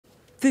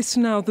This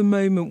now the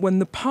moment when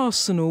the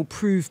personal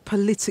proved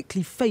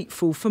politically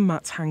fateful for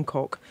Matt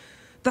Hancock.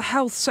 The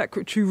Health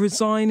Secretary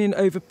resigning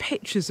over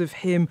pictures of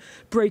him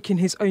breaking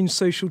his own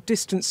social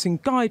distancing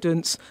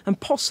guidance and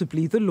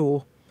possibly the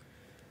law.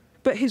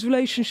 But his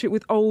relationship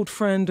with old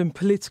friend and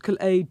political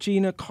aide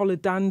Gina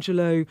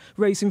Coladangelo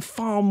raising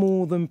far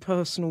more than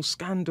personal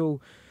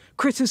scandal.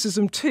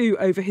 Criticism too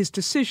over his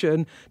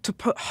decision to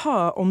put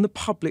her on the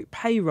public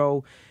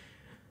payroll.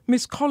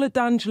 Ms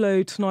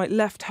Coladangelo tonight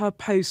left her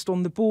post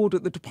on the board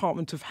at the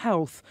Department of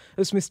Health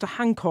as Mr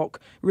Hancock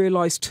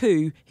realised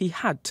too he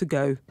had to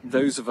go.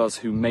 Those of us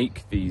who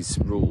make these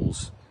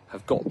rules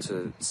have got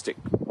to stick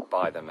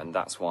by them, and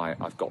that's why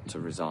I've got to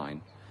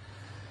resign.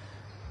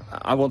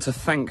 I want to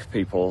thank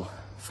people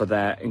for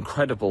their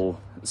incredible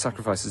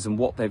sacrifices and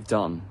what they've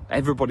done.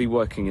 Everybody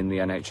working in the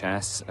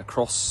NHS,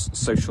 across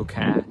social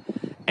care,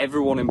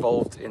 everyone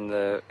involved in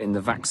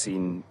the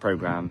vaccine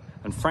programme,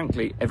 and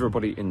frankly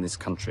everybody in this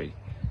country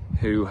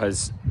who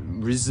has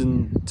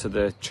risen to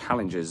the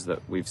challenges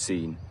that we've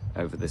seen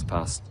over this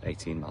past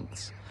 18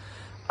 months.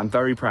 I'm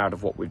very proud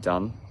of what we've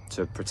done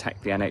to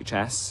protect the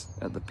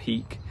NHS at the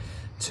peak,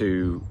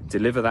 to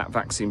deliver that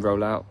vaccine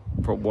rollout,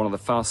 one of the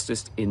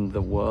fastest in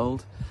the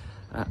world,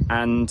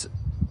 and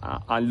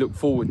I look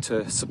forward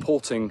to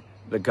supporting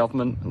the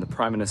government and the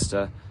Prime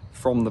Minister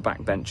from the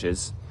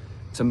backbenches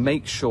to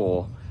make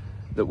sure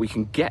that we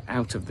can get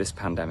out of this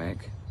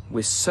pandemic.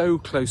 We're so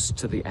close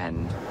to the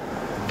end.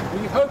 Are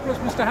you hopeless,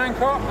 Mr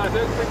Hancock? I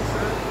don't think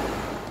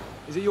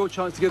so. Is it your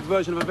chance to give a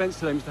version of events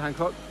today, Mr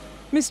Hancock?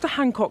 Mr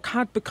Hancock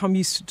had become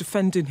used to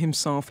defending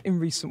himself in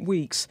recent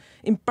weeks.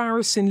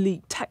 Embarrassing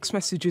leaked text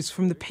messages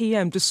from the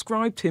PM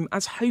described him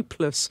as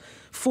hopeless.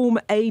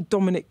 Former aide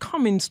Dominic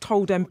Cummings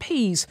told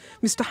MPs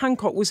Mr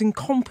Hancock was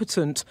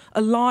incompetent,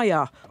 a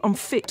liar,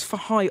 unfit for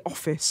high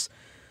office.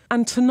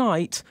 And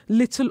tonight,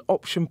 little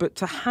option but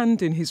to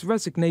hand in his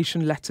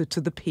resignation letter to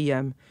the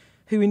PM,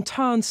 who in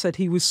turn said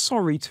he was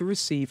sorry to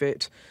receive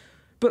it.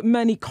 But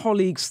many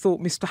colleagues thought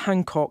Mr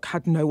Hancock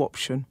had no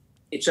option.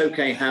 It's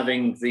OK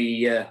having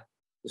the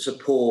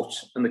support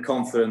and the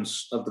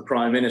confidence of the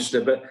Prime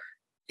Minister, but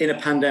in a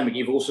pandemic,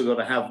 you've also got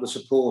to have the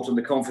support and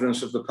the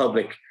confidence of the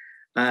public.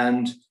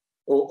 And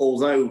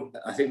although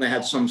I think they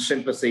had some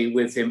sympathy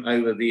with him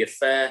over the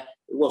affair,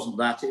 it wasn't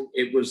that.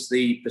 It was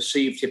the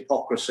perceived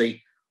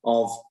hypocrisy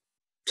of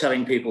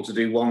telling people to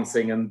do one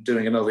thing and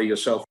doing another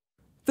yourself.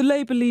 The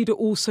Labour leader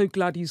also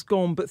glad he's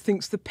gone, but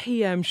thinks the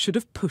PM should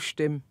have pushed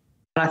him.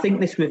 I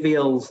think this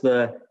reveals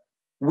the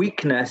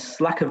weakness,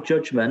 lack of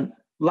judgment,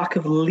 lack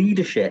of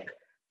leadership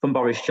from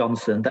Boris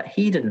Johnson, that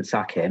he didn't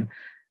sack him.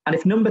 And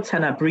if Number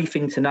 10 are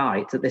briefing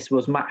tonight that this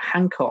was Matt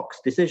Hancock's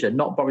decision,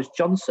 not Boris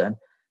Johnson,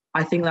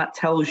 I think that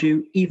tells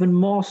you even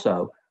more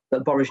so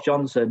that Boris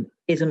Johnson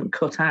isn't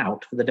cut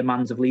out for the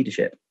demands of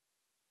leadership.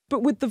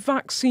 But with the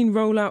vaccine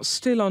rollout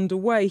still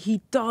underway,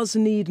 he does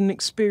need an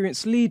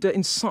experienced leader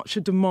in such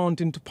a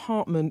demanding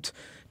department.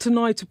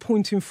 Tonight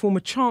appointing former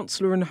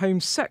Chancellor and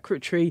Home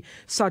Secretary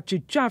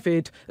Sajid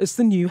Javid as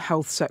the new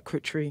Health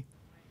Secretary.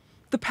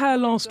 The pair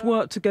last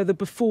worked together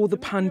before the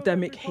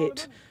pandemic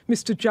hit.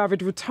 Mr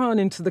Javid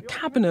returning to the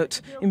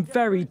Cabinet in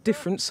very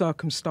different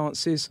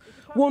circumstances.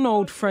 One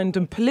old friend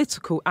and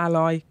political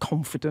ally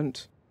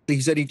confident.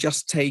 He's only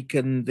just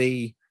taken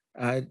the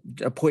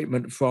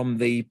appointment from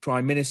the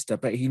Prime Minister,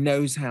 but he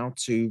knows how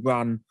to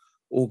run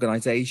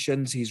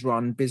organisations, he's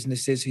run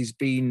businesses, he's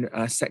been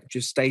Secretary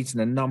of State in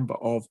a number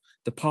of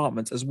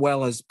departments, as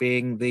well as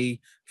being the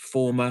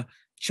former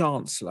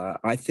Chancellor.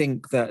 I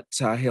think that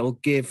he'll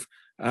give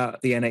the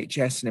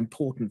NHS an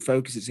important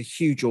focus. It's a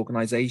huge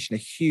organisation, a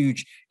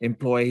huge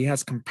employer. He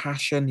has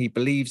compassion, he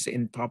believes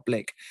in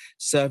public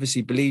service,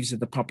 he believes in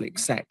the public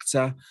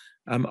sector.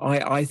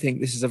 I think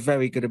this is a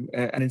very good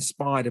and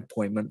inspired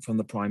appointment from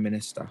the Prime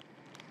Minister.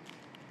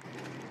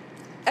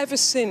 Ever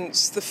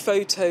since the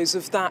photos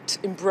of that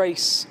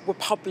embrace were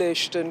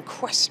published and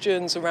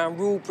questions around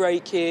rule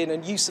breaking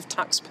and use of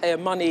taxpayer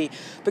money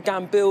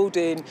began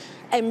building,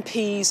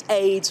 MPs,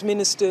 aides,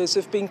 ministers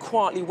have been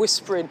quietly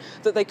whispering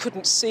that they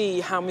couldn't see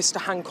how Mr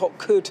Hancock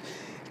could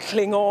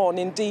cling on.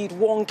 Indeed,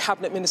 one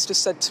cabinet minister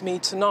said to me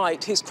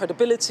tonight his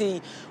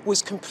credibility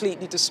was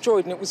completely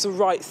destroyed and it was the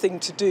right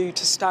thing to do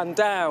to stand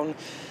down.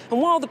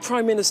 And while the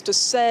Prime Minister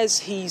says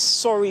he's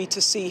sorry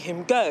to see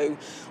him go,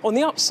 on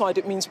the upside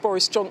it means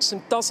Boris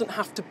Johnson doesn't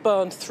have to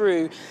burn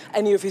through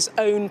any of his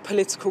own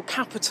political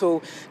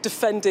capital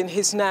defending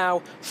his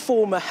now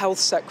former Health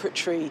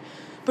Secretary.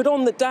 But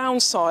on the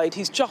downside,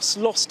 he's just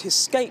lost his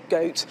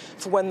scapegoat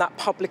for when that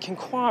public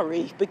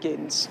inquiry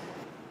begins.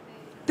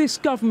 This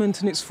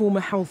government and its former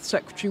Health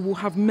Secretary will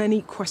have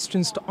many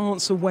questions to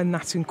answer when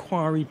that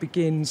inquiry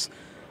begins.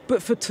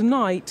 But for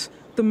tonight,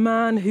 the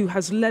man who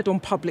has led on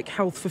public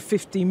health for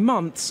 15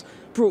 months,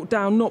 brought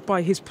down not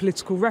by his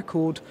political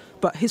record,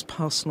 but his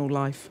personal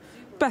life.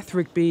 Beth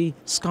Rigby,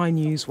 Sky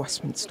News,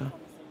 Westminster.